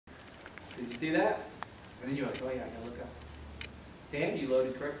Did you see that? And then you're like, oh yeah, I gotta look up. Sam, you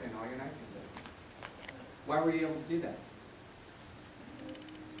loaded correctly on all your napkins. Why were you able to do that?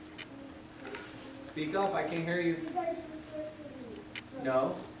 Speak up, I can't hear you.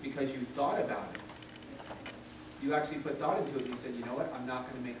 No, because you thought about it. You actually put thought into it and you said, you know what, I'm not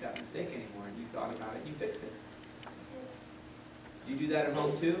going to make that mistake anymore. And you thought about it and you fixed it. Do you do that at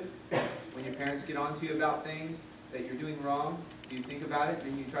home too? When your parents get on to you about things that you're doing wrong, do you think about it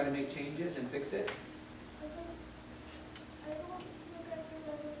and you try to make changes and fix it?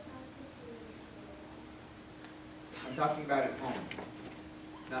 I'm talking about at home.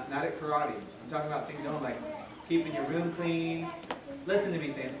 Not at karate. I'm talking about things at home like keeping your room clean. Listen to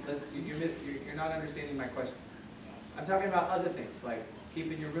me, Sam. Listen, you're not understanding my question. I'm talking about other things like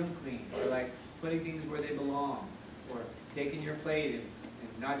keeping your room clean, or like putting things where they belong, or taking your plate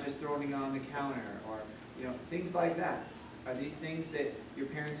and not just throwing it on the counter, or things like that. Are these things that your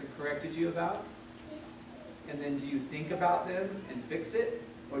parents have corrected you about? And then do you think about them and fix it,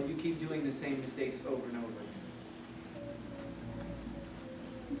 or do you keep doing the same mistakes over and over again?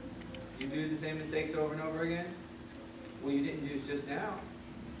 You do the same mistakes over and over again? Well, you didn't do it just now.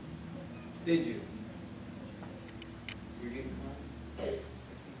 Did you? You're getting quiet?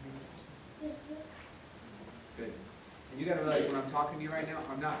 Yes, sir. Good. And you got to realize when I'm talking to you right now,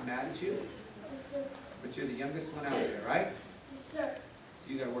 I'm not mad at you, Yes, sir. but you're the youngest one out there, right? Yes, sir.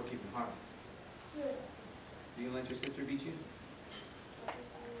 So you got to work even harder. Yes, sir. You gonna let your sister beat you?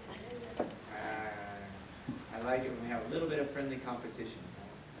 I like it when we have a little bit of friendly competition.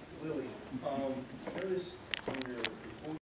 Lily, noticed on your